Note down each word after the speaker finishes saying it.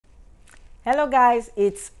Hello guys,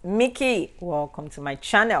 it's Mickey. Welcome to my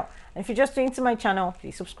channel. And if you're just new to my channel,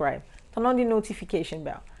 please subscribe. Turn on the notification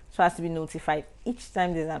bell so as to be notified each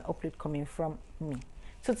time there's an upload coming from me.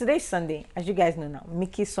 So today's Sunday, as you guys know now,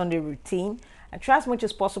 Mickey's Sunday routine. I try as much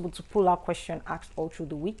as possible to pull out questions asked all through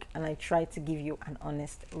the week, and I try to give you an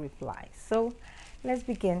honest reply. So let's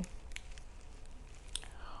begin.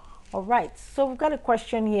 All right, so we've got a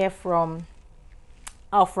question here from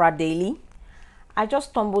Alfred Daily. I just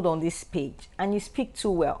stumbled on this page and you speak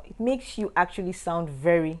too well. It makes you actually sound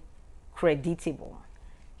very creditable.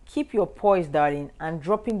 Keep your poise, darling, and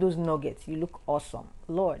dropping those nuggets. You look awesome.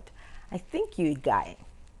 Lord, I think you're a guy.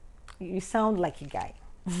 You sound like a guy.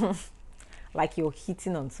 Like you're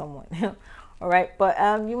hitting on someone. All right, but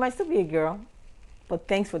you might still be a girl. But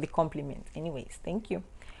thanks for the compliment. Anyways, thank you.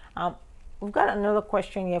 We've got another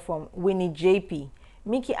question here from Winnie JP.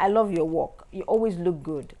 Mickey, I love your work. You always look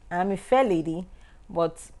good. I'm a fair lady,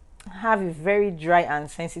 but have a very dry and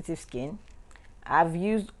sensitive skin. I've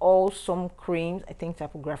used some creams, I think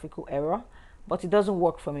typographical error, but it doesn't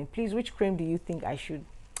work for me. Please, which cream do you think I should?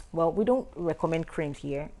 Well, we don't recommend creams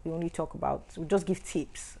here. We only talk about, we just give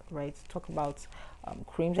tips, right? Talk about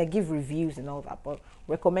creams. I give reviews and all that, but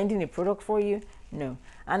recommending a product for you, no.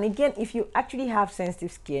 And again, if you actually have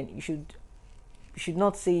sensitive skin, you should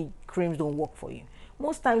not say creams don't work for you.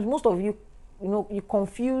 Most times, most of you, you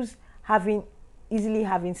confuse easily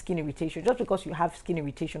having skin irritation. Just because you have skin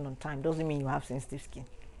irritation on time doesn't mean you have sensitive skin.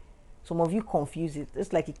 Some of you confuse it.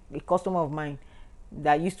 It's like a customer of mine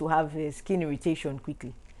that used to have skin irritation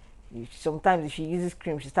quickly. Sometimes if she uses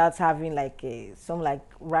cream, she starts having some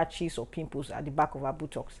rashes or pimples at the back of her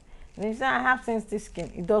buttocks. And then she says, I have sensitive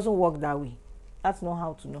skin. It doesn't work that way. That's not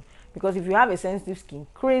how to know. Because if you have a sensitive skin,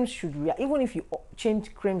 creams should react. Even if you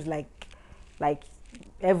change creams like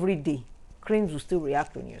every day, creams will still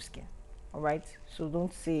react on your skin. All right, so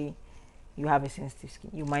don't say you have a sensitive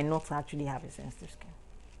skin. You might not actually have a sensitive skin.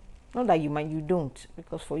 Not that you don't,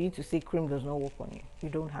 because for you to say cream does not work on you, you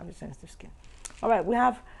don't have a sensitive skin. All right, we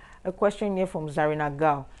have a question here from Zarina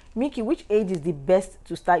Gal. Mickey, which age is the best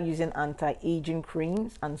to start using anti-aging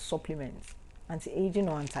creams and supplements? Anti-aging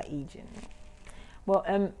or anti-aging? Well,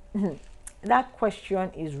 that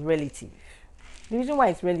question is relative. The reason why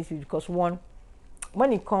it's relative is because one,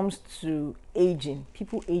 when it comes to aging,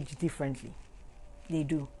 people age differently. They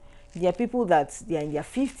do. There are people that they are in their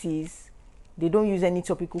 50s, they don't use any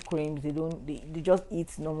topical creams, they just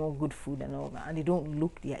eat normal good food and all that, and they don't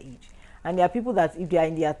look their age. And there are people that if they are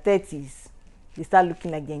in their 30s, they start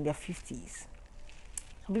looking like they're in their 50s.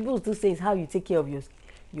 Some people still say it's how you take care of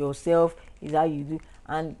yourself, is how you do.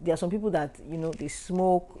 And there are some people that, they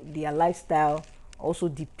smoke, their lifestyle also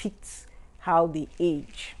depicts how they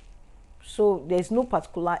age. So there's no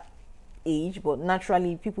particular age, but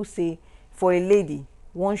naturally people say for a lady,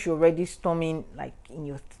 once you're already storming like in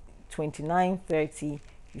your 29, 30,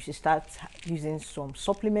 you should start using some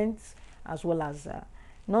supplements as well as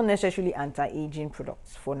not necessarily anti-aging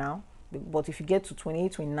products for now. But if you get to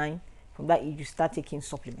 28, 29, from that age, you start taking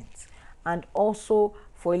supplements. And also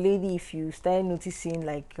for a lady, if you start noticing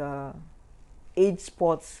like age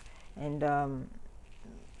spots and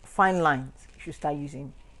fine lines, you should start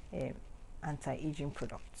using anti-aging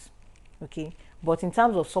products. Okay, but in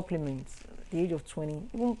terms of supplements, the age of 20,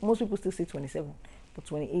 even most people still say 27, but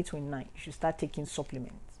 28, 29, you should start taking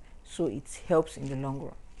supplements so it helps in the long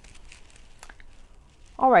run.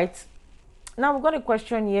 All right, now we've got a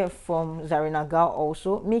question here from Zarina Gal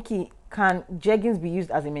also. Mickey, can jeggings be used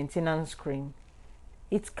as a maintenance cream?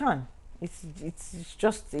 It can. It's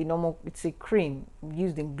just a normal, it's a cream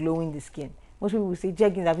used in glowing the skin. Most people will say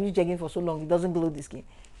jeggings, I've used jeggings for so long, it doesn't glow the skin.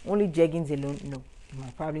 Only jeggings alone, no. You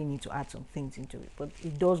might probably need to add some things into it, but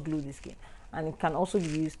it does glue the skin. And it can also be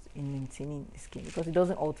used in maintaining the skin because it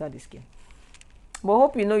doesn't alter the skin. But I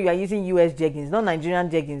hope you know you are using US jeggings, not Nigerian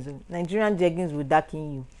jeggings. Nigerian jeggings will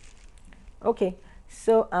darken you. Okay,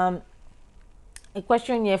 so a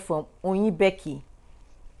question here from Onyi Becky.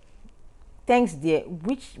 Thanks, dear.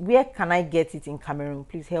 Where can I get it in Cameroon?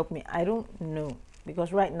 Please help me. I don't know,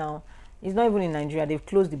 because right now it's not even in Nigeria. They've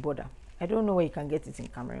closed the border. I don't know where you can get it in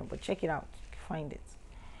Cameroon, but check it out. Find it.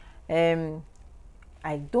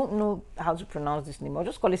 I don't know how to pronounce this name. I'll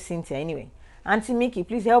just call it Cynthia anyway. Auntie Mickey,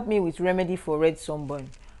 please help me with remedy for red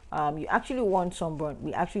sunburn. You actually want sunburn.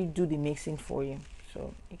 We actually do the mixing for you.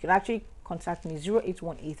 So you can actually contact me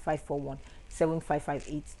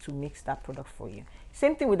 0818-541-7558 to mix that product for you.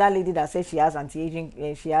 Same thing with that lady that says she has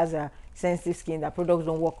anti-aging, she has a sensitive skin, that products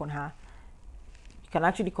don't work on her. You can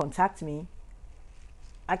actually contact me.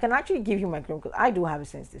 I can actually give you my cream because I do have a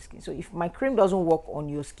sensitive skin. So if my cream doesn't work on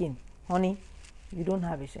your skin, honey, you don't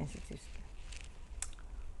have a sensitive skin.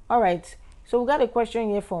 All right. So we got a question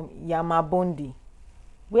here from Yamabondi.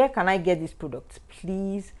 Where can I get this product?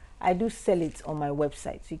 Please, I do sell it on my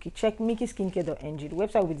website. So you can check mickeyskincare.ng. The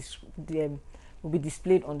website will be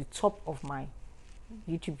displayed on the top of my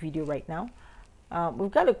YouTube video right now.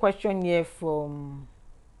 We've got a question here from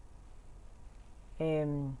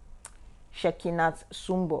Shekinat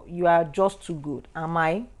Sumbo. You are just too good. Am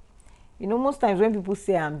I? You know, most times when people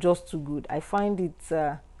say I'm just too good, I find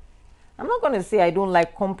it, I'm not going to say I don't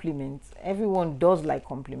like compliments. Everyone does like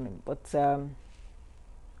compliments, but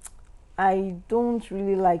I don't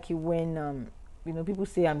really like it when, you know, people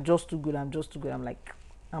say I'm just too good, I'm just too good. I'm like,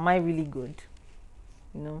 am I really good?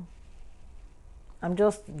 You know, I'm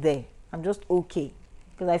just there. I'm just okay.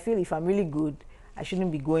 Because I feel if I'm really good, I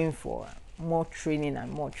shouldn't be going for more training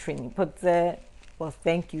and more training. But, well,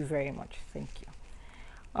 thank you very much. Thank you.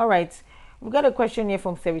 All right. We got a question here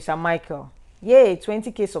from Theresa Michael. Yay,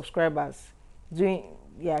 20K subscribers.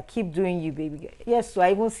 Keep doing you, baby. Yes, so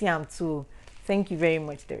I even see them too. Thank you very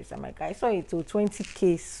much, Teresa Michael. I saw it to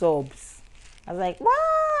 20K subs. I was like,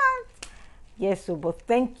 what? Yes, so but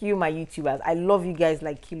thank you, my YouTubers. I love you guys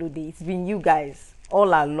like Kilo Day. It's been you guys all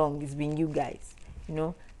along. It's been you guys. You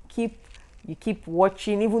know, you keep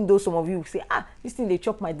watching, even though some of you say, this thing they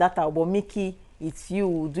chop my data, but Mickey, it's you.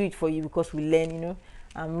 We'll do it for you because we learn. You know,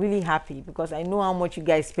 I'm really happy because I know how much you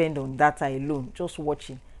guys spend on data alone, just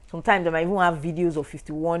watching. Sometimes I might even have videos of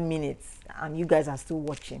 51 minutes, and you guys are still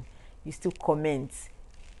watching. You still comment.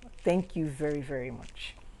 Thank you very, very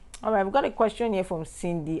much. All right, we've got a question here from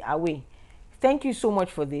Cindy Away. Thank you so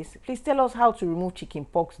much for this. Please tell us how to remove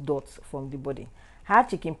chickenpox dots from the body. I had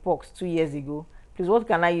chickenpox 2 years ago. Please, what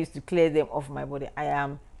can I use to clear them off my body? I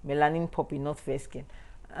am melanin poppy, not fair skin.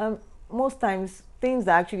 Most times, things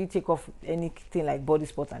that actually take off anything like body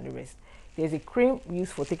spots and the rest. There's a cream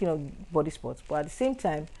used for taking off body spots, but at the same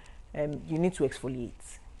time, you need to exfoliate.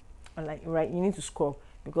 You need to scrub.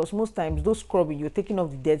 Because most times those scrubbing, you're taking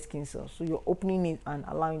off the dead skin cells, so you're opening it and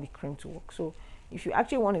allowing the cream to work. So if you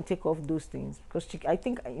actually want to take off those things, because I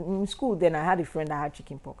think in school then I had a friend that had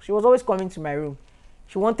chickenpox. She was always coming to my room.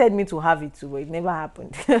 She wanted me to have it too, but it never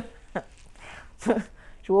happened.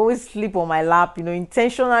 She would always sleep on my lap, you know,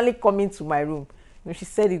 intentionally coming to my room. You know, she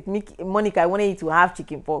said it, Monica, I wanted you to have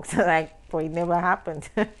chickenpox. Like, but it never happened.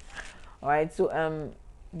 All right, so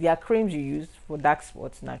there are creams you use for dark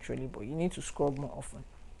spots naturally, but you need to scrub more often.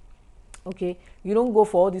 Okay, you don't go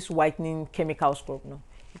for all this whitening chemical scrub. No,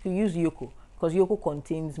 you can use Yoko because Yoko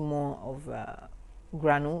contains more of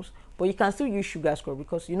granules, but you can still use sugar scrub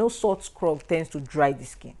because you know salt scrub tends to dry the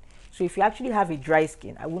skin. So if you actually have a dry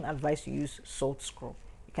skin, I wouldn't advise you use salt scrub.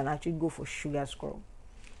 You can actually go for sugar scrub.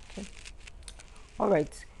 Okay. All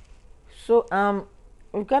right. So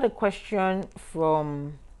we've got a question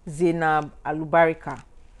from Zainab Alubarika.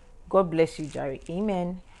 God bless you, Jerry.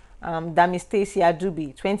 Amen. Dami Stacy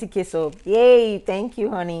Adubi, 20K sub. Yay, thank you,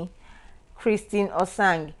 honey. Christine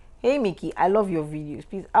Osang. Hey, Mickey, I love your videos.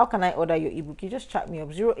 Please, how can I order your ebook? You just chat me up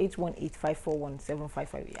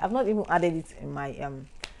 0818-541-7558. I've not even added it in my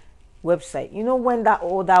website. You know when that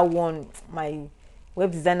other one, my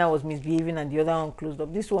web designer was misbehaving and the other one closed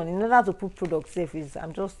up. This one, in order to put product safe, is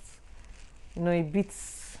I'm just, you know, a bit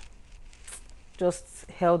just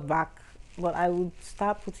held back. But I would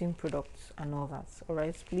start putting products and all that. All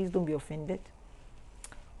right, please don't be offended.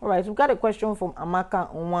 All right, we've got a question from Amaka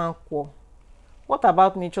Nwankwo. What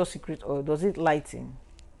about Nature's Secret Oil? Does it lighten?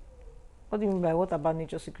 What do you mean by what about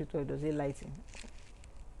Nature's Secret Oil? Does it lighten?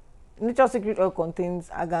 Nature's Secret Oil contains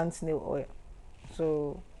argan snail oil,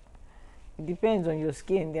 so it depends on your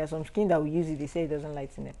skin. There are some skin that will use it, they say it doesn't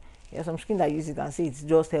lighten them. There are some skin that use it and say it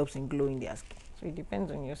just helps in glowing their skin. So it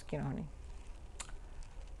depends on your skin, honey.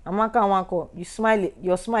 Amaka Nwankwo,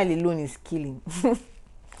 your smile alone is killing.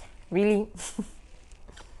 Really?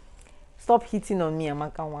 Stop hitting on me,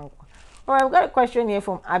 Amaka Nwankwo. All right, we've got a question here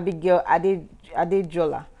from Abigail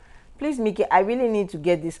Adejola. Please, Mickey, I really need to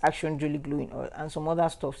get this Action Jolly Glowing Oil and some other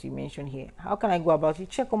stuffs you mentioned here. How can I go about it?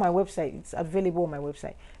 Check on my website. It's available on my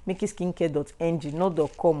website, mickeyskincare.ng,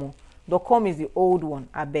 not .com. .com is the old one.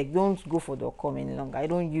 I beg, don't go for .com any longer. I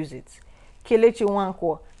don't use it. Kelechi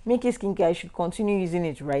Nwankwo, Mickey Skincare, I should continue using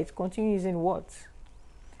it, right? Continue using what?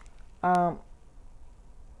 Kelechi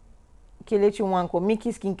Nwankwo,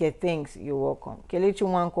 Mickey Skincare, thanks. You're welcome. Kelechi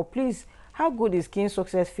Nwankwo, please, how good is Skin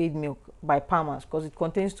Success Fade Milk by Palmer's? Because it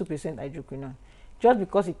contains 2% hydroquinone. Just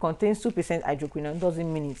because it contains 2% hydroquinone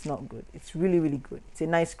doesn't mean it's not good. It's really, really good. It's a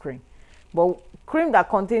nice cream. But cream that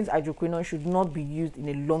contains hydroquinone should not be used in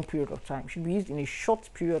a long period of time. It should be used in a short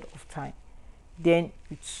period of time. Then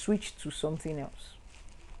you switch to something else.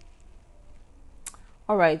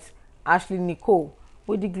 All right, Ashley Nicole.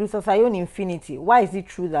 with the glutathione infinity, why is it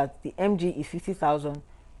true that the mg is 50,000,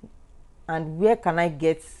 and where can I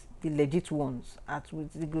get the legit ones at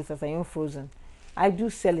with the glutathione frozen? I do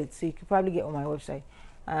sell it, so you could probably get on my website.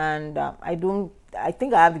 And I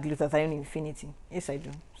think I have the glutathione infinity. Yes, I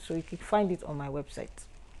do. So you can find it on my website.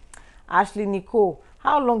 Ashley Nicole,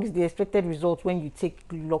 how long is the expected result when you take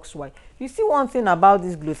Luxwhite? You see, one thing about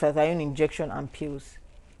this glutathione injection and pills,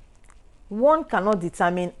 one cannot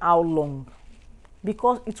determine how long,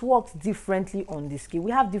 because it works differently on the skin.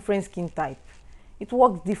 We have different skin type. It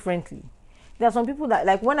works differently. There are some people that,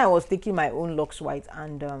 like when I was taking my own Luxwhite,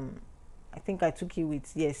 and I think I took it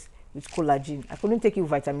with collagen. I couldn't take it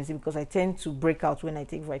with vitamin C because I tend to break out when I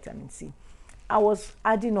take vitamin C. I was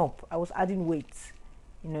adding up. I was adding weight,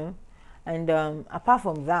 you know. And apart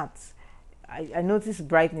from that, I noticed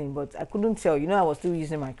brightening, but I couldn't tell. You know, I was still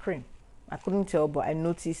using my cream. I couldn't tell, but I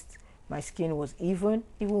noticed my skin was even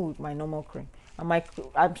with my normal cream. And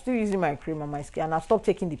I'm still using my cream on my skin, and I've stopped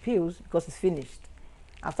taking the pills because it's finished.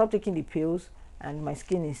 I've stopped taking the pills, and my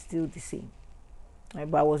skin is still the same. Right,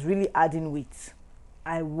 but I was really adding weight.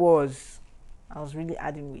 I was really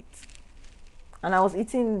adding weight, and I was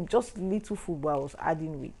eating just little food, but I was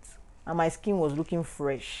adding weight, and my skin was looking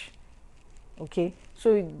fresh. Okay,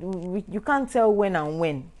 so you can't tell when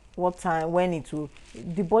and what time, when it will.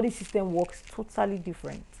 The body system works totally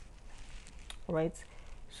different. All right,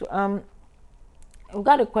 so we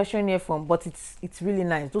got a question here from, but it's really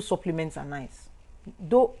nice. Those supplements are nice.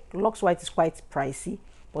 Though Luxwhite is quite pricey,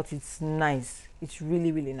 but it's nice. It's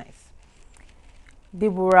really, really nice.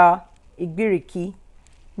 Deborah Igbiriki,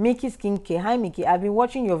 Mickey Skincare. Hi Mickey, I've been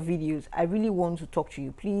watching your videos. I really want to talk to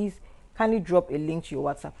you. Please kindly drop a link to your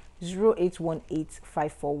WhatsApp,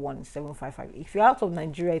 0818-541-7558. If you're out of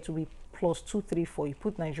Nigeria, it will be +234. You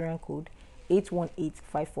put Nigerian code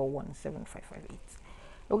 818-541-7558.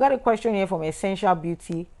 We got a question here from Essential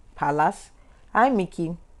Beauty Palace. Hi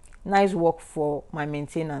Mickey, nice work for my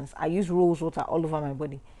maintenance. I use rose water all over my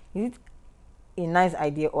body. Is it a nice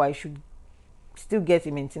idea, or I should still get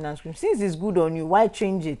a maintenance cream? Since it's good on you, why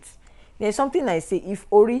change it? There's something I say, if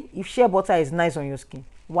shea butter is nice on your skin,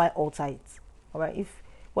 why alter it? All right, if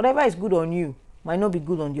whatever is good on you might not be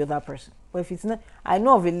good on the other person. But if it's not, I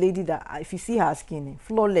know of a lady that if you see her skin,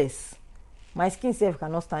 flawless. My skin self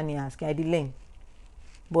cannot stand near her skin. I did learn.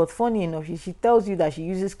 But funny enough, she tells you that she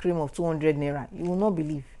uses cream of 200 naira. You will not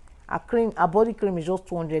believe. Her body cream is just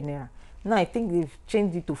 200 naira. Now I think they've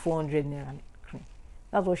changed it to 400 naira cream.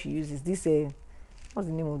 That's what she uses. This what's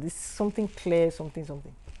the name of this? Something clear, something.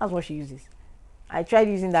 That's what she uses. I tried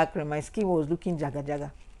using that cream. My skin was looking jaga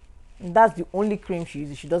jaga. And that's the only cream she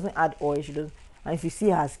uses. She doesn't add oil. She doesn't. And if you see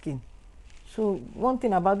her skin, so one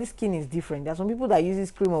thing about this skin is different. There are some people that use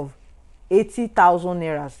this cream of 80,000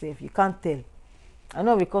 naira. Safe, you can't tell. I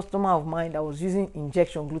know of a customer of mine that was using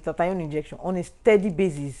glutathione injection on a steady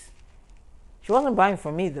basis. She wasn't buying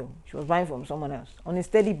from me though. She was buying from someone else on a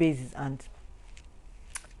steady basis, and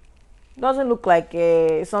doesn't look like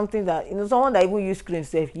something that, someone that even use cream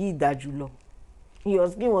safe, your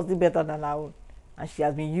skin was still better than our own. And she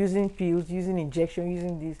has been using pills, using injection,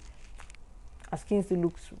 using this. Her skin still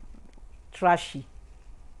looks trashy,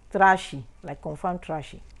 like confirmed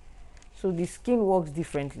trashy. So the skin works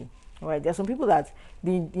differently. All right, there are some people that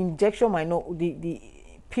the injection might not, the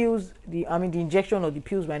pills, the injection or the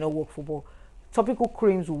pills might not work for, but topical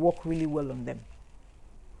creams will work really well on them.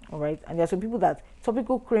 All right, and there are some people that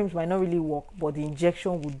topical creams might not really work, but the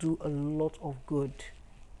injection will do a lot of good,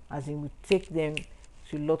 as in we take them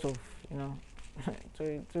to a lot of,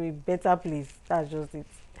 to a better place. That's just it.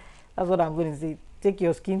 That's what I'm going to say. Take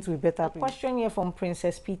your skin to a better place. Question here from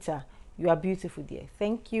Princess Peter. You are beautiful, dear.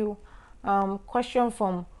 Thank you. Question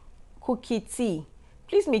from Cookie T.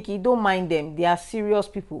 Please, Mickey, don't mind them. They are serious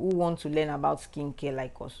people who want to learn about skincare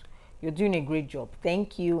like us. You're doing a great job.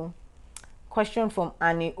 Thank you. Question from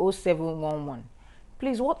Annie 0711.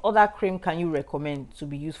 Please, what other cream can you recommend to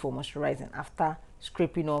be used for moisturizing after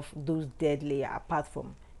scraping off those dead layers apart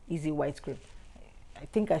from Easy White cream? I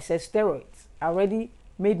think I said steroids. I already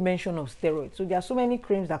made mention of steroids. So there are so many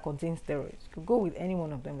creams that contain steroids. You could go with any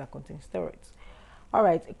one of them that contains steroids. All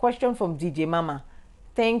right, a question from DJ Mama.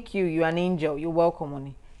 Thank you. You're an angel. You're welcome,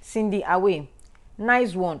 honey. Cindy Away.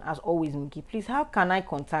 Nice one, as always, Mickey. Please, how can I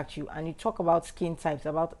contact you? And you talk about skin types,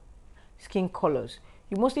 about skin colors.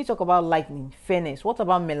 You mostly talk about lightening, fairness. What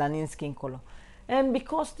about melanin skin color? And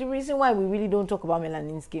because the reason why we really don't talk about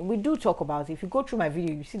melanin skin, we do talk about it. If you go through my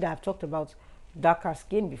video, you see that I've talked about darker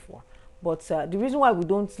skin before. But the reason why we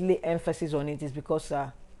don't lay emphasis on it is because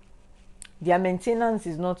their maintenance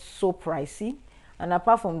is not so pricey. And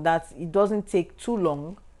apart from that, it doesn't take too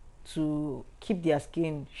long to keep their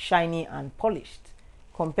skin shiny and polished.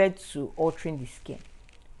 compared to altering the skin,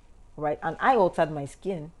 right? And I altered my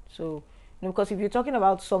skin. So, because if you're talking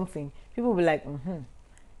about something, people will be like,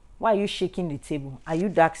 why are you shaking the table? Are you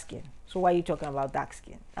dark skin? So why are you talking about dark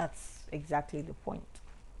skin? That's exactly the point.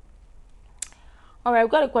 All right,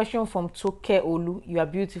 I've got a question from Toke Olu. You are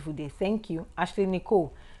beautiful day. Thank you. Ashley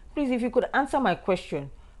Nicole, please, if you could answer my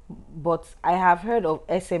question, but I have heard of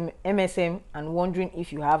MSM and wondering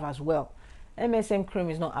if you have as well. MSM cream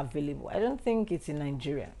is not available. I don't think it's in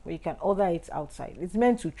Nigeria, but you can order it outside. It's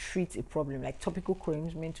meant to treat a problem, like topical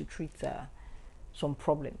creams meant to treat some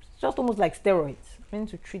problems. It's just almost like steroids, meant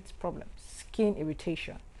to treat problems, skin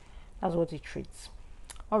irritation. That's what it treats.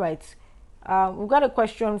 All right, we've got a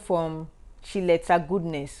question from Chileta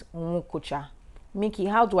Goodness Umukocha. Mickey,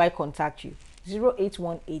 how do I contact you?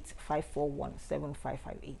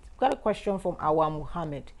 0818-541-7558. Got a question from Awa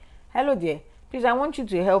Muhammad. Hello there. Please, I want you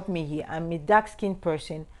to help me here. I'm a dark-skinned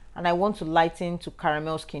person and I want to lighten to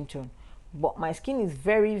caramel skin tone. But my skin is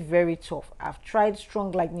very, very tough. I've tried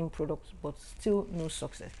strong lightening products, but still no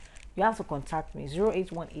success. You have to contact me,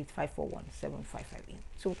 0818-541-7558.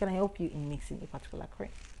 So can I help you in mixing a particular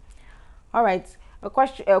cream? All right, a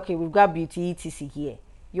question. Okay, we've got Beauty ETC here.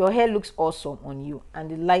 Your hair looks awesome on you and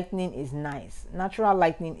the lightening is nice. Natural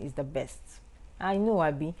lightening is the best. I know,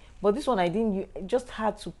 Abby, but this one I didn't. You just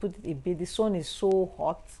had to put it a bit. The sun is so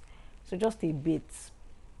hot, so just a bit.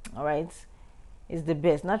 All right, it's the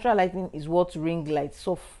best. Natural lighting is what ring light,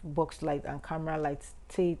 soft box light, and camera lights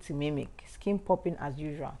say to mimic. Skin popping as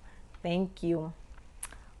usual. Thank you.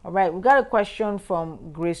 All right, we got a question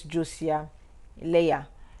from Grace Josia Leia.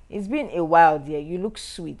 It's been a while, dear. You look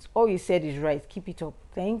sweet. All you said is right. Keep it up.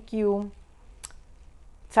 Thank you.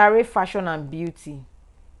 Tare Fashion and Beauty.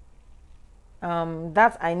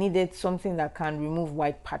 That I needed something that can remove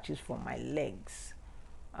white patches from my legs.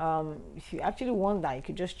 If you actually want that, you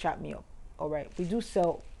could just chat me up. All right, we do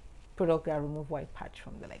sell product that remove white patch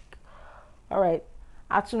from the leg. All right,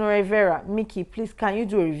 Atunore Vera, Mickey, please can you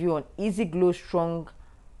do a review on Easy Glow Strong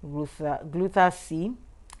Gluta C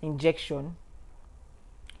injection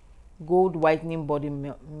gold whitening body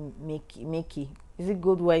Mickey? Is it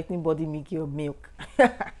gold whitening body Mickey or milk?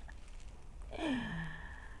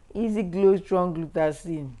 Easy Glow Strong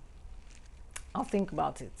Glutacine. I'll think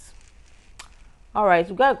about it. All right,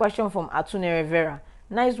 we got a question from Atune Rivera.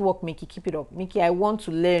 Nice work, Mickey. Keep it up. Mickey, I want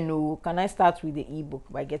to learn. Oh, can I start with the ebook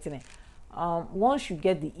by getting it? Once you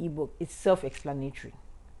get the ebook, it's self-explanatory,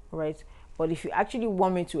 right? But if you actually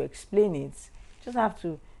want me to explain it, just have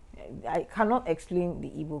to. I cannot explain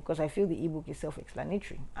the ebook because I feel the ebook is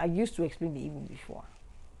self-explanatory. I used to explain the ebook before,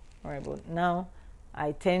 all right, but now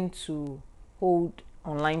I tend to hold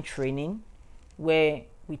online training where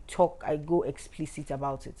we talk. I go explicit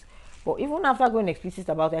about it. But even after going explicit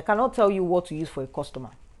about it, I cannot tell you what to use for a customer.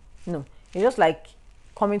 No, it's just like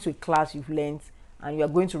coming to a class you've learned and you are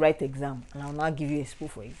going to write exam and I'll now give you a spool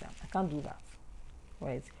for exam. I can't do that,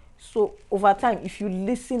 right? So over time, if you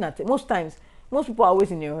listen at it, most times, most people are always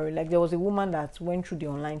in a hurry. Like there was a woman that went through the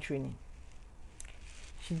online training.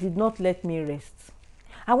 She did not let me rest.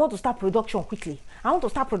 I want to start production quickly. I want to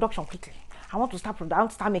start production quickly. I want to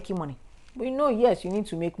start making money. But you know, yes, you need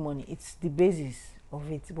to make money. It's the basis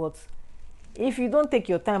of it. But if you don't take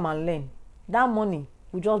your time and learn, that money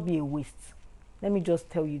will just be a waste. Let me just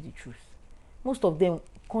tell you the truth. Most of them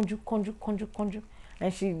conjure.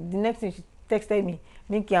 And the next thing she texted me,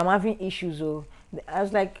 Mickey, I'm having issues. Oh, I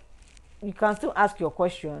was like, you can still ask your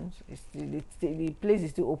questions. The place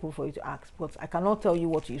is still open for you to ask. But I cannot tell you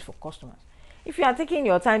what to use for customers. If you are taking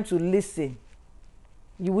your time to listen,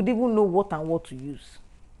 you would even know what and what to use.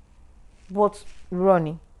 But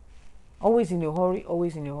running, always in a hurry,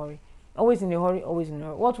 always in a hurry, always in a hurry, always in a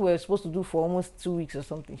hurry. What we were supposed to do for almost 2 weeks or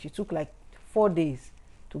something, she took like 4 days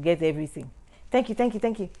to get everything. Thank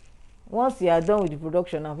you. Once you are done with the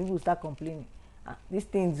production, now people start complaining. These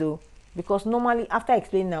things though, because normally after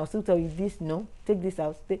explaining, I'll still tell you this, no, take this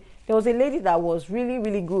out. There was a lady that was really,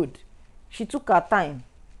 really good. She took her time,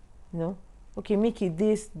 you know. Okay, Mickey,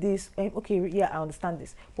 this, okay, yeah, I understand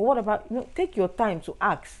this. But what about, you know, take your time to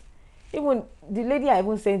ask. Even the lady I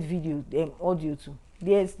even sent video, audio to,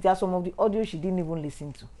 there are some of the audio she didn't even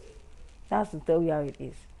listen to. That's to tell you how it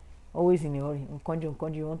is. Always in a hurry, conjure,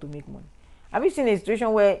 you want to make money. Have you seen a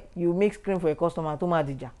situation where you make cream for a customer,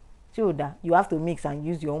 you have to mix and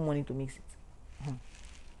use your own money to mix it?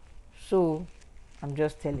 So, I'm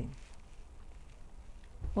just telling.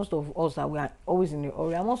 Most of us we are always in a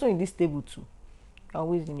hurry. I'm also in this table too.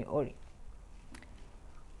 Always in a hurry.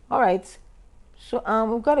 All right. So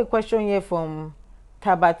we've got a question here from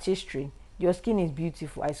Tabatistry. Your skin is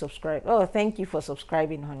beautiful. I subscribe. Oh, thank you for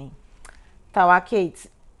subscribing, honey. Tawakate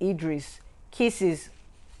Idris. Kisses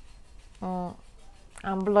Mm,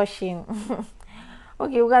 I'm blushing.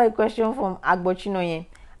 Okay, we got a question from Agbochinoye.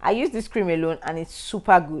 I use this cream alone and it's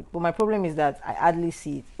super good, but my problem is that I hardly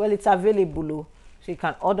see it. Well, it's available, so you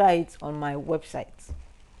can order it on my website.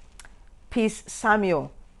 Peace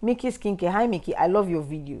Samuel. Mickey Skincare. Hi Mickey, I love your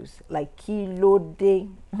videos. Like Kilo Day.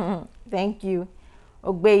 Thank you.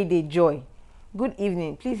 Ogbeide Joy. Good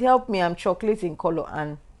evening. Please help me. I'm chocolate in color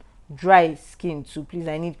and dry skin too. Please,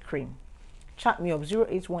 I need cream. Chat me up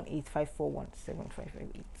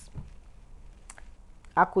 0818-541-7558.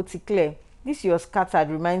 Akoti Claire. This your scattered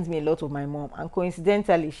reminds me a lot of my mom, and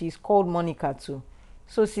coincidentally, she's called Monica too.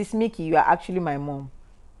 So, sis Mickey, you are actually my mom.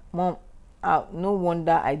 Mom, no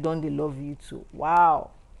wonder I don't love you too. Wow.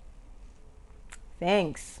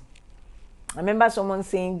 Thanks. I remember someone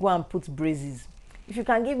saying, go and put braces. If you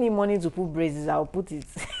can give me money to put braces, I'll put it.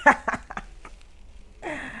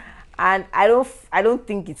 And I don't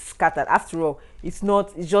think it's scattered. After all, it's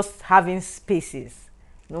not, it's just having spaces.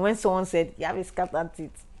 You know, when someone said you have a scattered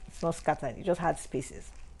teeth, it's not scattered, it just had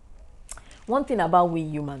spaces. One thing about we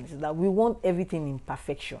humans is that we want everything in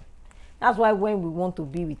perfection. That's why when we want to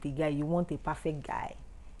be with a guy, you want a perfect guy.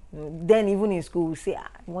 You know, then even in school, we say, I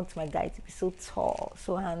want my guy to be so tall,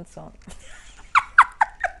 so handsome.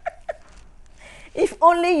 If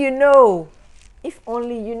only you know. If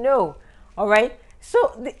only you know. All right.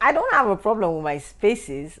 So I don't have a problem with my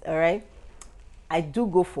spaces. All right. I do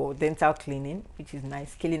go for dental cleaning, which is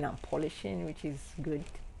nice, scaling and polishing, which is good.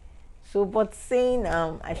 So, but saying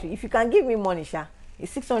actually, if you can give me money, Sha,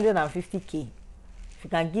 it's 650k. If you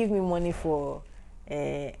can give me money for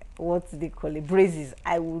what they call it, braces,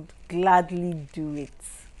 I would gladly do it.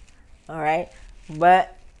 All right.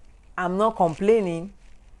 But I'm not complaining.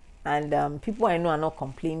 And people I know are not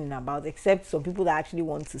complaining about, except some people that actually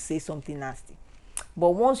want to say something nasty. But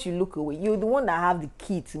once you look away, you're the one that have the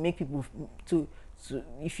key to make people to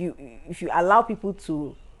if you allow people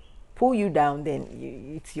to pull you down, then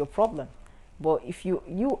it's your problem. But if you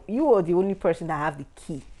are the only person that have the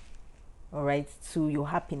key, all right, to your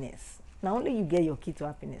happiness. Now only you get your key to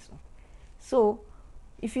happiness. So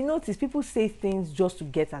if you notice, people say things just to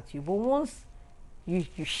get at you, but once you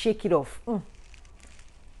shake it off,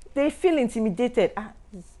 they feel intimidated.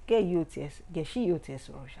 Get UTS. Get she UTS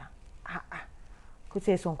Russia. Could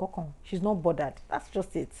say some kokon. She's not bothered. That's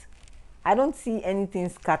just it. I don't see anything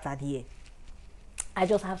scattered here. I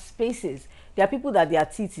just have spaces. There are people that their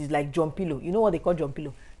teeth is like John Pillow. You know what they call John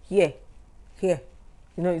Pillow? Here. You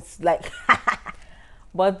know, it's like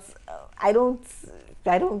but I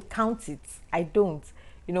don't count it. I don't.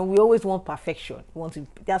 You know, we always want perfection. We want to.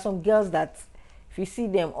 There are some girls that if you see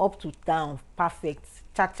them up to down, perfect,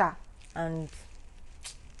 cha-cha, and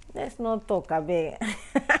let's not talk, Abe.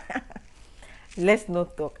 Let's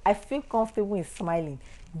not talk. I feel comfortable in smiling.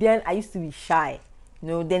 Then I used to be shy. You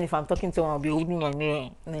know, then if I'm talking to someone, I'll be holding my mirror.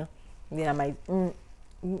 You know, then I might,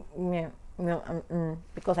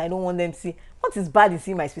 because I don't want them to see. What is bad in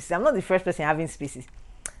seeing my spaces? I'm not the first person having spaces.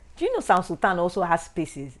 Do you know Sam Sultan also has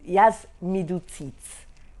spaces? He has middle teeth.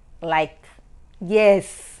 Like,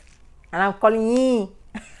 yes. And I'm calling you.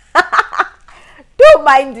 Don't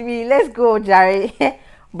mind me. Let's go, Jerry.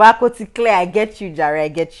 Bakoti Claire, I get you, Jerry. I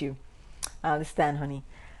get you. I understand, honey.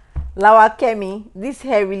 Lawa Kemi, this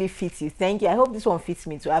hair really fits you. Thank you. I hope this one fits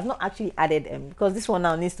me too. I've not actually added because this one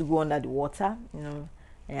now needs to go under the water, you know,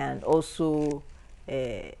 and also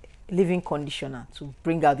leave-in conditioner to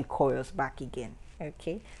bring out the coils back again.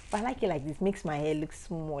 Okay, but I like it like this. Makes my hair look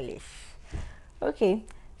smallish. Okay.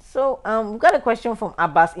 So we've got a question from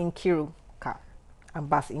Abbas Inkiruka.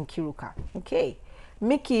 Okay.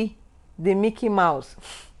 Mickey, the Mickey Mouse.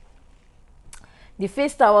 The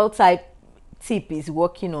face towel type tip is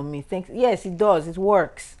working on me. Thanks. Yes, it does. It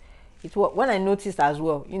works. When I noticed as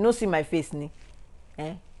well. You know, see my face, ne?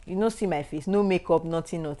 You know, see my face. No makeup,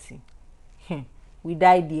 nothing. We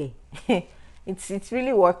died there. It's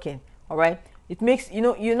really working. All right. It makes, you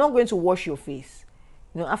know, you're not going to wash your face.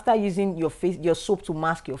 You know, after using your soap to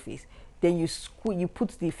mask your face, then you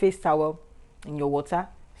put the face towel in your water,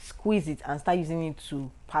 squeeze it, and start using it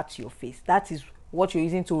to pat your face. That is what you're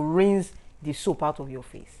using to rinse the soap out of your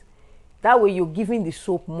face. That way, you're giving the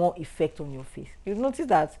soap more effect on your face. You'll notice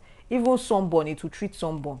that even sunburn, it will treat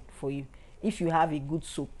sunburn for you. If you have a good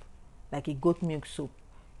soap, like a goat milk soap,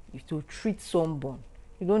 it will treat sunburn.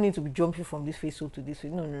 You don't need to be jumping from this face soap to this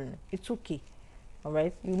face. No. It's okay. All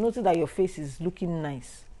right, you notice that your face is looking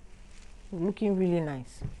nice, looking really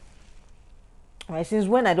nice. All right, since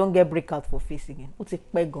when I don't get breakout for face again? What's a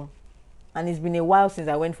pegon? And it's been a while since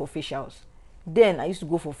I went for facials. Then I used to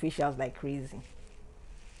go for facials like crazy.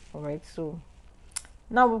 All right, so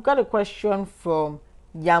now we've got a question from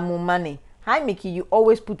Yamumane. Hi Mickey, you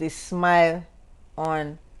always put a smile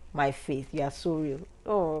on my face. You are so real.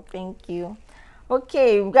 Oh, thank you.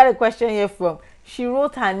 Okay, we got a question here from, she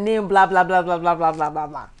wrote her name blah blah blah blah blah blah blah blah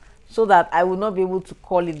blah, so that I will not be able to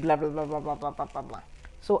call it blah blah blah blah blah blah blah blah blah.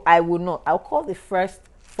 So I will not. I'll call the first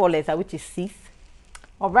four letter, which is Sith.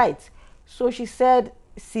 All right. So she said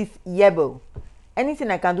Sith Yebo. Anything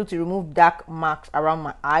I can do to remove dark marks around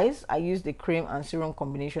my eyes. I used the cream and serum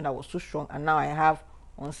combination that was too strong, and now I have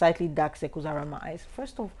unsightly dark circles around my eyes.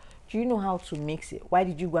 First off, do you know how to mix it? Why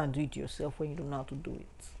did you go and do it yourself when you don't know how to do it?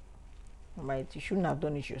 Right, you shouldn't have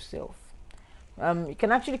done it yourself. You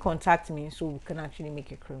can actually contact me so we can actually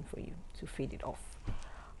make a cream for you to fade it off.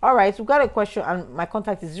 All right, we've got a question, and my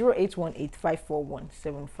contact is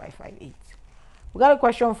 0818-541-7558. We got a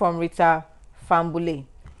question from Rita Fambule.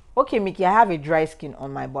 Okay, Mickey, I have a dry skin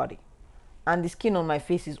on my body and the skin on my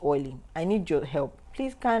face is oily. I need your help.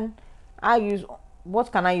 Please,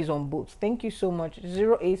 what can I use on both? Thank you so much.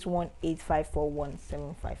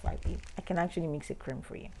 0818-541-7558. I can actually mix a cream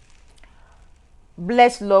for you.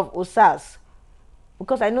 Bless Love Osas.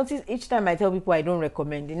 Because I notice each time I tell people I don't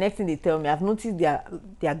recommend, the next thing they tell me, I've noticed their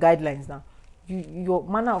guidelines now. Your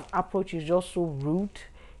manner of approach is just so rude,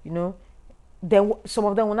 you know. Then some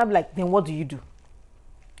of them will not be like, then what do you do?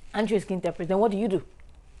 Aren't you a skin therapist? Then what do you do?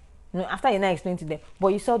 You know, after you now explain to them, but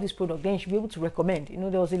you sell this product, then you should be able to recommend. You know,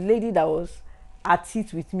 there was a lady that was at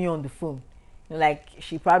it with me on the phone. You know, like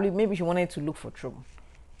she probably, maybe she wanted to look for trouble.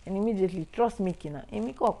 And immediately, trust me, Kina,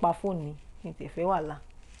 phone me.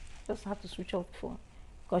 Just had to switch off the phone.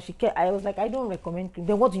 Because I was like, I don't recommend cream.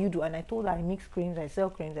 Then what do you do? And I told her I mix creams, I sell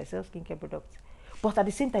skincare products. But at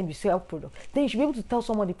the same time, you sell products. Then you should be able to tell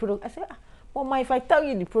someone the product. I said, but if I tell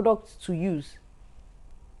you the product to use,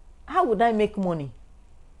 how would I make money?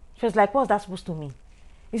 She was like, what's that supposed to mean?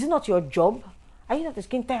 Is it not your job? Are you not a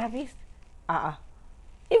skin therapist?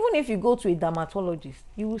 Even if you go to a dermatologist,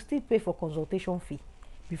 you will still pay for consultation fee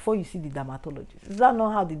before you see the dermatologist. Is that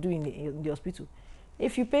not how they do in the hospital?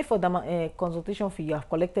 If you pay for the consultation fee, you have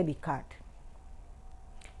collected a card.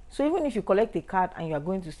 So even if you collect a card and you are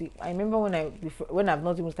going to see, I remember when I've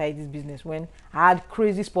not even started this business, when I had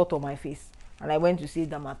crazy spot on my face and I went to see a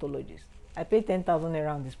dermatologist. I paid 10,000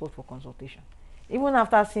 naira on the spot for consultation. Even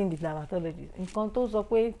after seeing the dermatologist, in contours of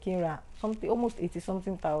something almost 80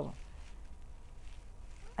 something thousand.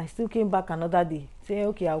 I still came back another day, saying,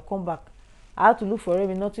 okay, I'll come back. I had to look for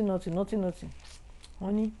every nothing.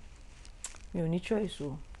 Honey, you need choice,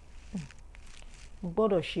 so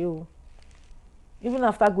bored show. Even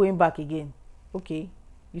after going back again, okay,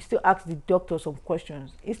 you still ask the doctor some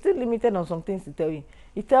questions. It's still limited on some things to tell you.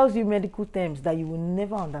 It tells you medical terms that you will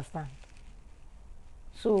never understand.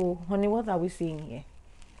 So, honey, what are we saying here?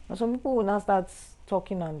 And some people will now start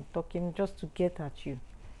talking just to get at you.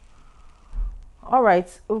 All right,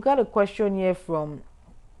 we've got a question here from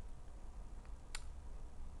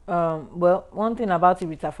well, one thing about it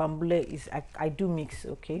with Afambule is I do mix,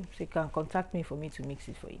 okay? So you can contact me for me to mix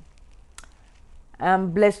it for you.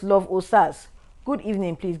 Bless Love Osas. Good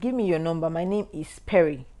evening, please give me your number. My name is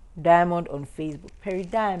Perry Diamond on Facebook. Perry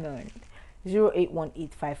Diamond.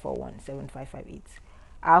 0818-541-7558.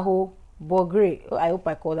 Aho Bogre. Oh, I hope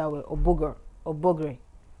I called that well. Or Bogre. Or Bogre.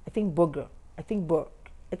 I think Bogre. I think Berg.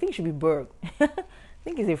 I think it should be Berg. I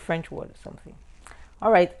think it's a French word or something.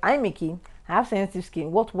 All right, I'm Mickey. I have sensitive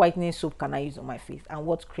skin. What whitening soap can I use on my face? And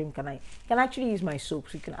what cream can I? You can actually use my soap.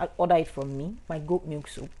 So you can order it from me. My goat milk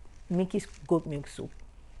soap. Mickey's goat milk soap.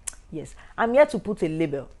 Yes, I'm yet to put a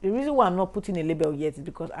label. The reason why I'm not putting a label yet is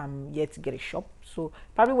because I'm yet to get a shop. So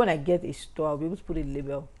probably when I get a store, I'll be able to put a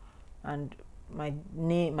label and my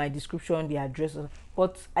name, my description, the address.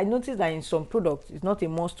 But I noticed that in some products, it's not a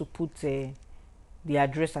must to put the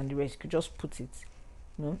address and the rest. You could just put it.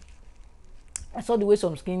 You know? I saw the way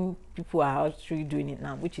some skin people are actually doing it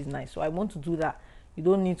now, which is nice. So I want to do that. You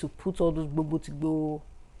don't need to put all those bobo to go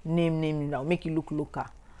name now, make it look local,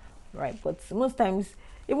 right? But most times,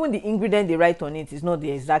 even the ingredient they write on it is not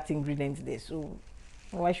the exact ingredient there. So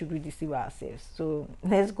why should we deceive ourselves? So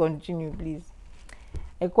let's continue, please.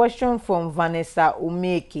 A question from Vanessa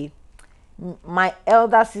Omeke. My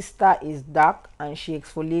elder sister is dark and she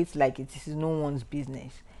exfoliates like it is no one's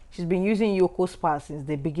business. She's been using Yoko Spa since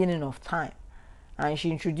the beginning of time. And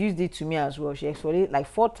she introduced it to me as well. She exfoliates like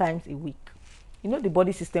 4 times a week. You know, the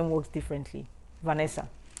body system works differently, Vanessa.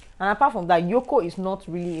 And apart from that, Yoko is not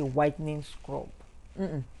really a whitening scrub.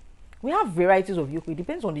 We have varieties of Yoko. It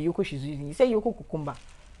depends on the Yoko she's using. You say Yoko cucumber,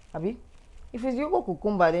 Abi? If it's Yoko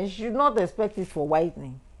cucumber, then she should not expect it for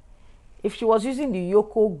whitening. If she was using the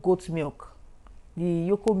Yoko goat milk, the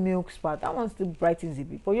Yoko milk spa, that one still brightens a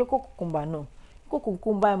bit. But Yoko cucumber, no. Yoko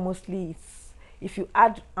cucumber mostly if you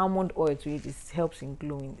add almond oil to it, it helps in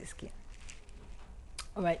glowing the skin.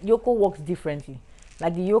 All right, Yoko works differently.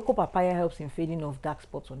 Like the Yoko papaya helps in fading off dark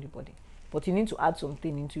spots on the body, but you need to add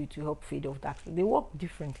something into it to help fade off dark spots. They work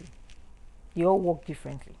differently. They all work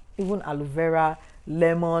differently. Even aloe vera,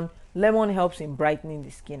 lemon helps in brightening the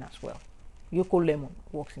skin as well. Yoko lemon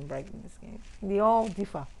works in brightening the skin. They all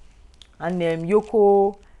differ. And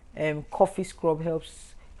Yoko coffee scrub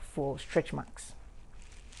helps for stretch marks.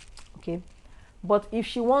 Okay, but if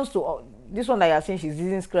she wants to, this one that you're saying she's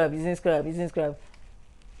using scrub,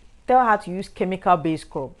 tell her to use chemical-based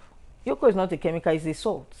scrub. Yoko is not a chemical; it's a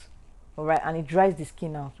salt. All right, and it dries the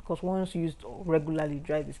skin out, because once used regularly, it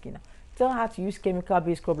dries the skin out. Tell her to use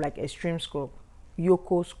chemical-based scrub like extreme scrub,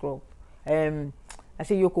 Yoko scrub. I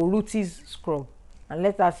say Yoko Rooties scrub, and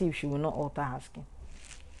let her see if she will not alter her skin.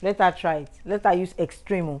 Let her try it. Let her use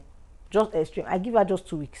extreme, just extreme. I give her just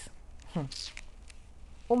 2 weeks.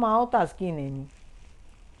 Oh, my alter skin,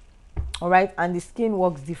 all right, and the skin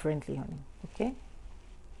works differently, honey. Okay.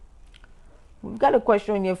 We've got a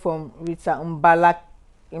question here from Rita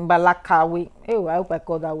Mbalakawe. Oh, I hope I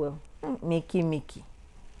called that well. Mickey.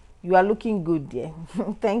 You are looking good there.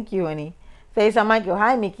 Thank you, honey. Theresa Michael.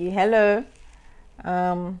 Hi, Mickey. Hello.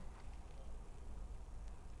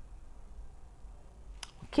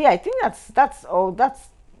 Okay, I think that's all. That's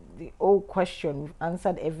the old question. We've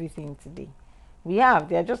answered everything today. We have.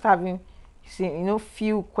 They're just having,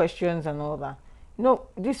 few questions and all that.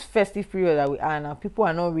 This festive period that we are now, people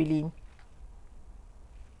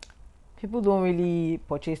don't really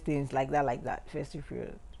purchase things like that festive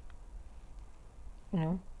period.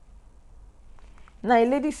 Now a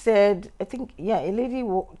lady said, I think, a lady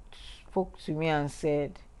spoke to me and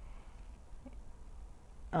said,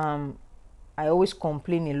 I always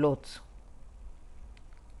complain a lot.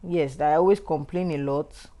 Yes, that I always complain a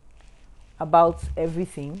lot about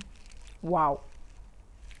everything. Wow.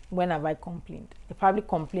 When have I complained? I probably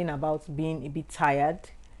complain about being a bit tired,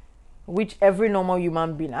 which every normal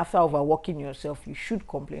human being, after overworking yourself, you should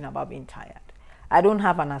complain about being tired. I don't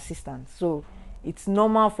have an assistant, so it's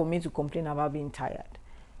normal for me to complain about being tired,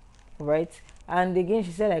 right? And again,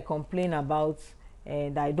 she said I complain about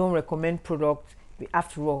that I don't recommend products.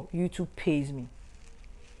 After all, YouTube pays me.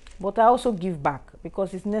 But I also give back,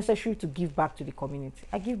 because it's necessary to give back to the community.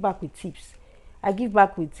 I give back with tips. I give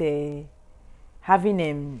back with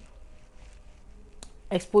having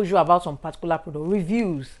exposure about some particular product,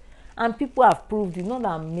 reviews. And people have proved it. Not that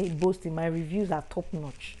I'm boasting, my reviews are top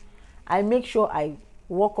notch. I make sure I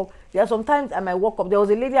walk up. There are sometimes I might walk up. There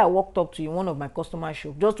was a lady I walked up to in one of my customer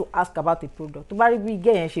shops just to ask about a product.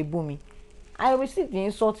 I received the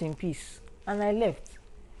insult in peace and I left.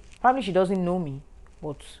 Probably she doesn't know me,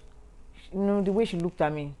 but the way she looked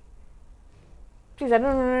at me. Please, I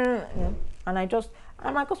don't know. And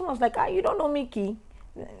my customer was like, you don't know Mickey.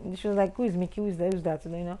 She was like, who is Mickey? Who's that?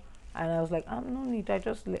 And I was like, no need.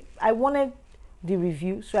 I wanted the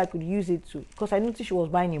review so I could use it because I noticed she was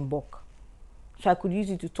buying in bulk. So I could use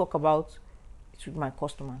it to talk about it with my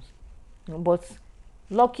customers. But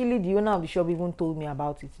luckily, the owner of the shop even told me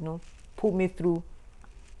about it, put me through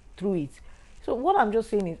it. So what I'm just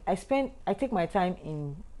saying is I take my time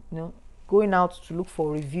in, going out to look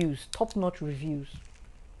for reviews, top-notch reviews.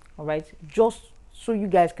 All right, just so you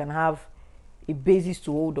guys can have a basis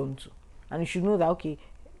to hold on to. And you should know that, okay,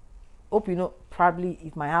 hope probably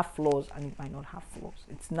it might have flaws and it might not have flaws.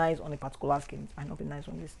 It's nice on a particular skin, it might not be nice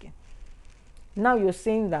on this skin. Now you're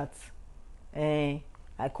saying that I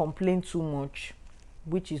complain too much,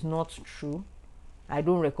 which is not true. I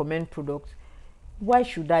don't recommend products. Why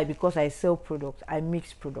should I? Because I sell products, I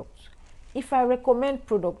mix products. If I recommend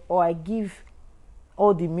product or I give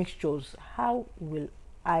all the mixtures, how will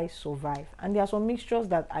I survive? And there are some mixtures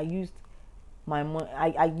that I used my money.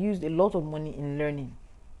 I used a lot of money in learning.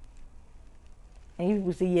 And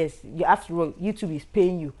people say, yes, after all, YouTube is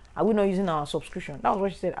paying you. Are we not using our subscription? That was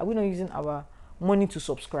what she said. Are we not using our money to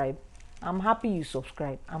subscribe? I'm happy you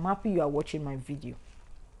subscribe. I'm happy you are watching my video.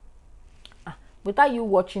 Without you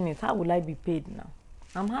watching it, how will I be paid now?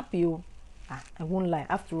 I'm happy. I won't lie.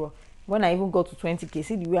 After all, when I even got to 20K,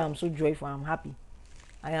 see the way I'm so joyful, I'm happy.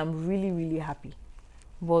 I am really, really happy.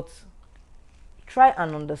 But try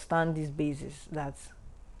and understand this basis that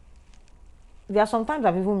there are sometimes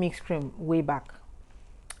I've even mixed cream way back.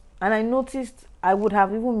 And I noticed I would have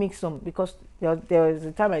even mixed some because there was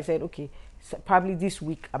a time I said, okay, so probably this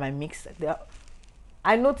week I might mix.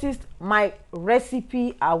 I noticed my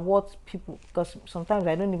recipe are what people, because sometimes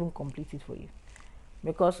I don't even complete it for you.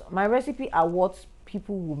 Because my recipe are what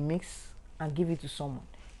people will mix and give it to someone.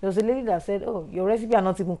 There was a lady that said, oh, your recipe are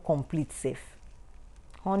not even complete safe.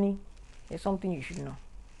 Honey, there's something you should know.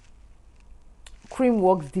 cream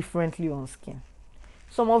works differently on skin.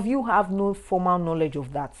 Some of you have no formal knowledge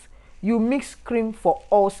of that. You mix cream for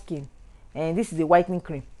all skin, and this is a whitening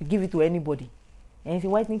cream. You give it to anybody, and it's a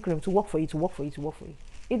whitening cream to work for you, to work for you, to work for you.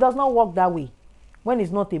 It does not work that way when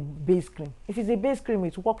it's not a base cream. If it's a base cream,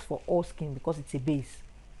 it works for all skin because it's a base.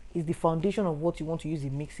 It's the foundation of what you want to use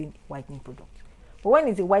in mixing whitening product. But when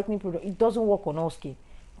it's a whitening product, it doesn't work on all skin.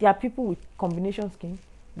 There are people with combination skin.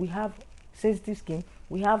 We have sensitive skin.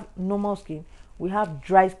 We have normal skin. We have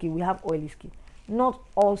dry skin. We have oily skin. Not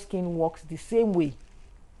all skin works the same way.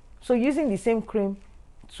 So using the same cream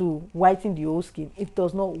to whiten the whole skin, it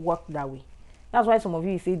does not work that way. That's why some of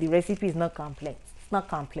you say the recipe is not complex. It's not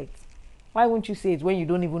complex. Why won't you say it when you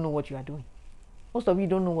don't even know what you are doing? Most of you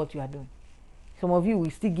don't know what you are doing. Some of you will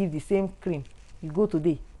still give the same cream. You go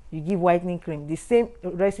today, you give whitening cream, the same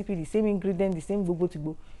recipe, the same ingredient, the same gbogbo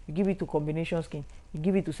tigbo. You give it to combination skin, you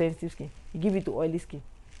give it to sensitive skin, you give it to oily skin.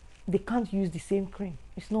 They can't use the same cream.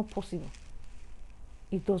 It's not possible.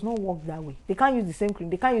 It does not work that way. They can't use the same cream.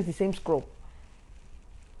 They can't use the same scrub.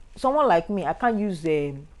 Someone like me, I can't use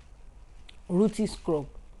rooty scrub.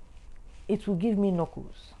 It will give me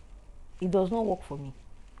knuckles. It does not work for me.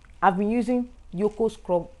 I've been using Yoko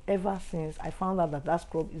scrub ever since I found out that that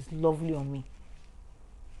scrub is lovely on me.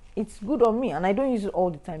 It's good on me, and I don't use it all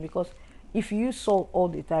the time because if you use salt all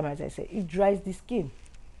the time, as I said, it dries the skin.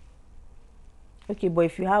 Okay, but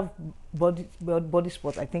if you have body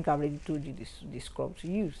spots, I think I already told you this scrub to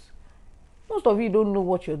use. Most of you don't know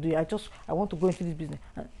what you're doing. I want to go into this business.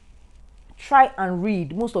 Try and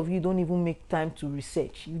read. Most of you don't even make time to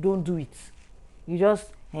research. You don't do it. You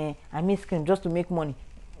just I make cream just to make money.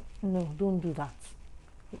 No, don't do that.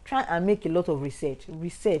 Try and make a lot of research.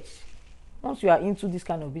 Research. Once you are into this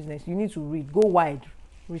kind of business, you need to read. Go wide.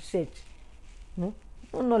 Research. No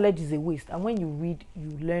knowledge is a waste. And when you read,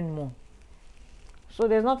 you learn more. So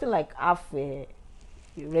there's nothing like half a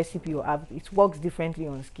recipe or half. It works differently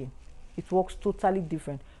on skin. It works totally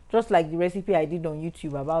different. Just like the recipe I did on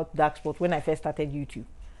YouTube about dark spots when I first started YouTube.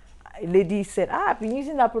 A lady said, I've been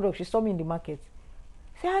using that product. She saw me in the market.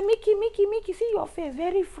 Say, Mickey, see your face,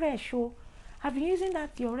 very fresh. Oh, I've been using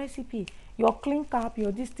that your recipe, your clean cap,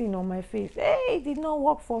 your this thing on my face. Hey, it did not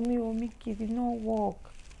work for me, oh Mickey, it did not work.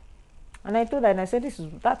 And I told her, and I said,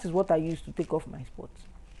 that is what I used to take off my spots.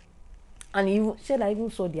 And he said, I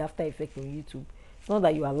even saw the after effect on YouTube. It's not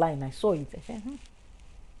that you are lying, I saw it. I said,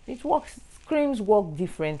 it works. Creams work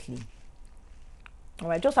differently. All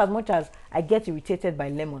right, just as much as I get irritated by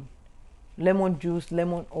lemon juice,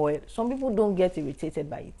 lemon oil. Some people don't get irritated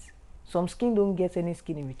by it. Some skin don't get any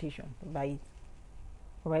skin irritation by it.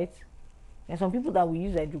 Right? And some people that will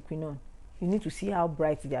use hydroquinone, you need to see how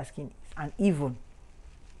bright their skin is. And even,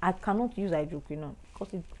 I cannot use hydroquinone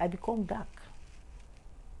because I become dark.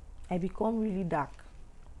 I become really dark.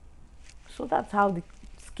 So that's how the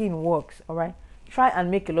skin works. All right? Try and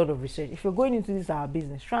make a lot of research. If you're going into this our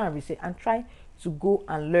business, try and research and try to go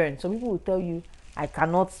and learn. Some people will tell you, I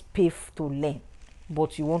cannot pay to learn,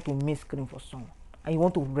 but you want to mix cream for someone and you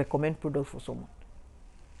want to recommend product for someone,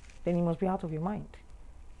 then you must be out of your mind.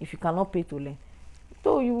 If you cannot pay to learn,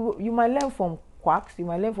 so you might learn from quacks, you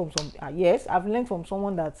might learn from some. Yes, I've learned from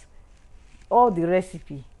someone that all the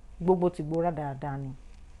recipe, but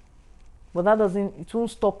that doesn't. It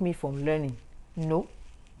won't stop me from learning. No,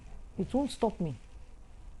 it won't stop me,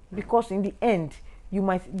 because in the end,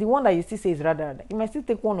 the one that you still say is rather, you might still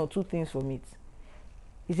take one or two things from it.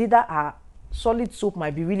 Is either a solid soap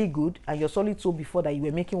might be really good and your solid soap before that you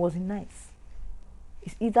were making wasn't nice.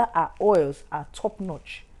 It's either our oils are top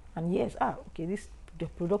notch and yes, okay, the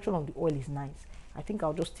production of the oil is nice. I think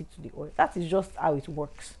I'll just stick to the oil. That is just how it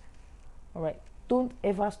works. All right. Don't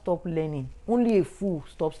ever stop learning. Only a fool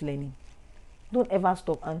stops learning. Don't ever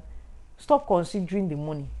stop and stop considering the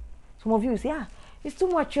money. Some of you say, it's too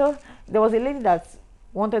much. There was a lady that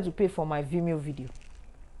wanted to pay for my Vimeo video.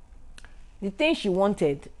 The thing she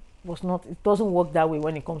wanted was not, it doesn't work that way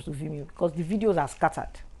when it comes to Vimeo because the videos are scattered.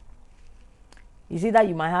 It's either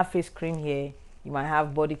you might have face cream here, you might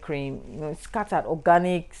have body cream, it's scattered,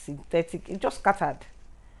 organic, synthetic, it's just scattered.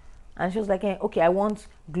 And she was like, okay, I want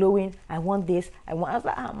glowing, I want this, I was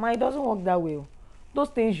like, it doesn't work that way. Those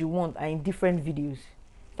things you want are in different videos.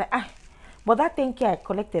 It's like, but that 10K I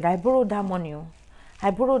collected, I borrowed that money. I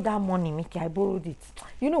borrowed that money, Mickey. I borrowed it.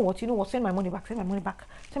 You know what? Send my money back. Send my money back.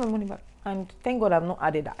 Send my money back. And thank God I've not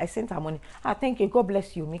added that. I sent her money. Thank you. God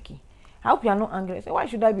bless you, Mickey. I hope you are not angry. I said, why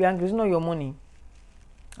should I be angry? It's not your money.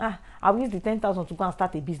 I'll use the 10,000 to go and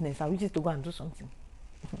start a business. I'll use it to go and do something.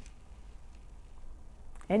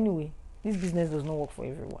 Anyway, this business does not work for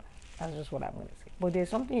everyone. That's just what I'm going to say. But there's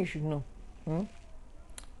something you should know.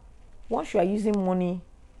 Once you are using money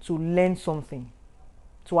to learn something,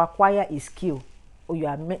 to acquire a skill, or you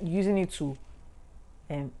are using it to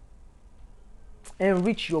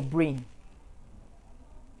enrich your brain,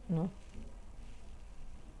 you know,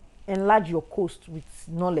 enlarge your coast with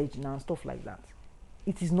knowledge and stuff like that,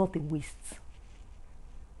 it is not a waste.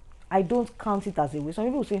 I don't count it as a waste. Some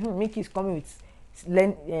people say, Mickey is coming with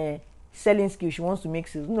selling skills. She wants to make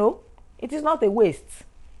sales. No, it is not a waste,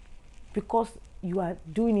 because you are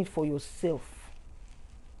doing it for yourself.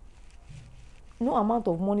 No amount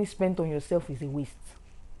of money spent on yourself is a waste.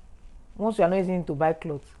 Once you are not using it to buy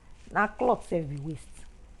clothes, now clothes will be waste.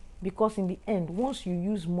 Because in the end, once you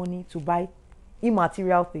use money to buy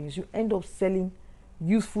immaterial things, you end up selling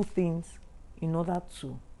useful things in order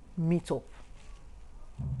to meet up.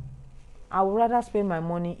 I would rather spend my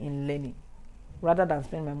money in learning rather than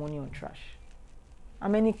spend my money on trash. How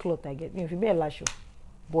many clothes I get? If you buy a lash,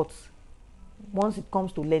 but once it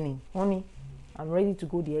comes to learning, honey, I'm ready to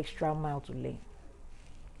go the extra mile to learn.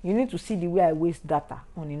 You need to see the way I waste data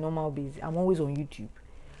on a normal basis. I'm always on YouTube.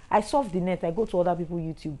 I surf the net. I go to other people's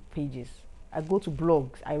YouTube pages. I go to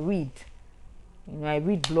blogs. I read. I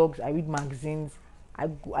read blogs. I read magazines. I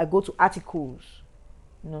go to articles.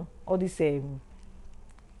 All these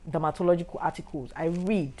dermatological articles. I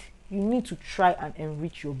read. You need to try and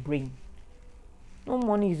enrich your brain. No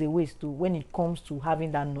money is a waste too when it comes to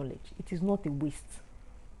having that knowledge. It is not a waste.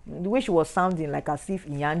 The way she was sounding like as if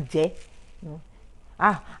Iyan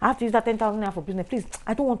I have to use that 10,000 naira for business. Please,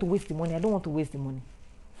 I don't want to waste the money. I don't want to waste the money.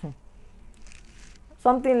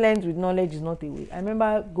 Something learned with knowledge is not a waste. I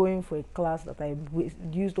remember going for a class that I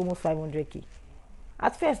used almost 500k.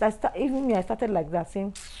 At first, I started like that,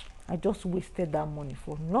 saying, I just wasted that money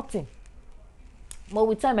for nothing. But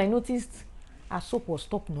with time, I noticed her soap was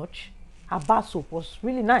top notch. Her bar soap was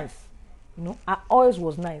really nice. Her oils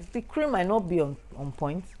was nice. The cream might not be on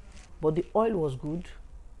point, but the oil was good.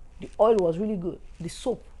 The oil was really good. The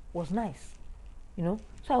soap was nice. So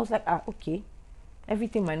I was like, okay,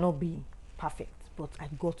 everything might not be perfect, but I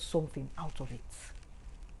got something out of it.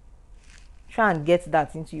 Try and get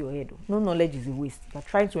that into your head. No knowledge is a waste. You're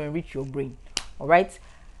trying to enrich your brain. All right?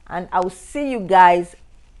 And I will see you guys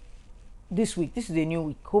this week. This is a new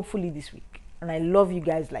week. Hopefully this week. And I love you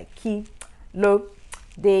guys like key, love,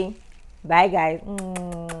 day. Bye, guys.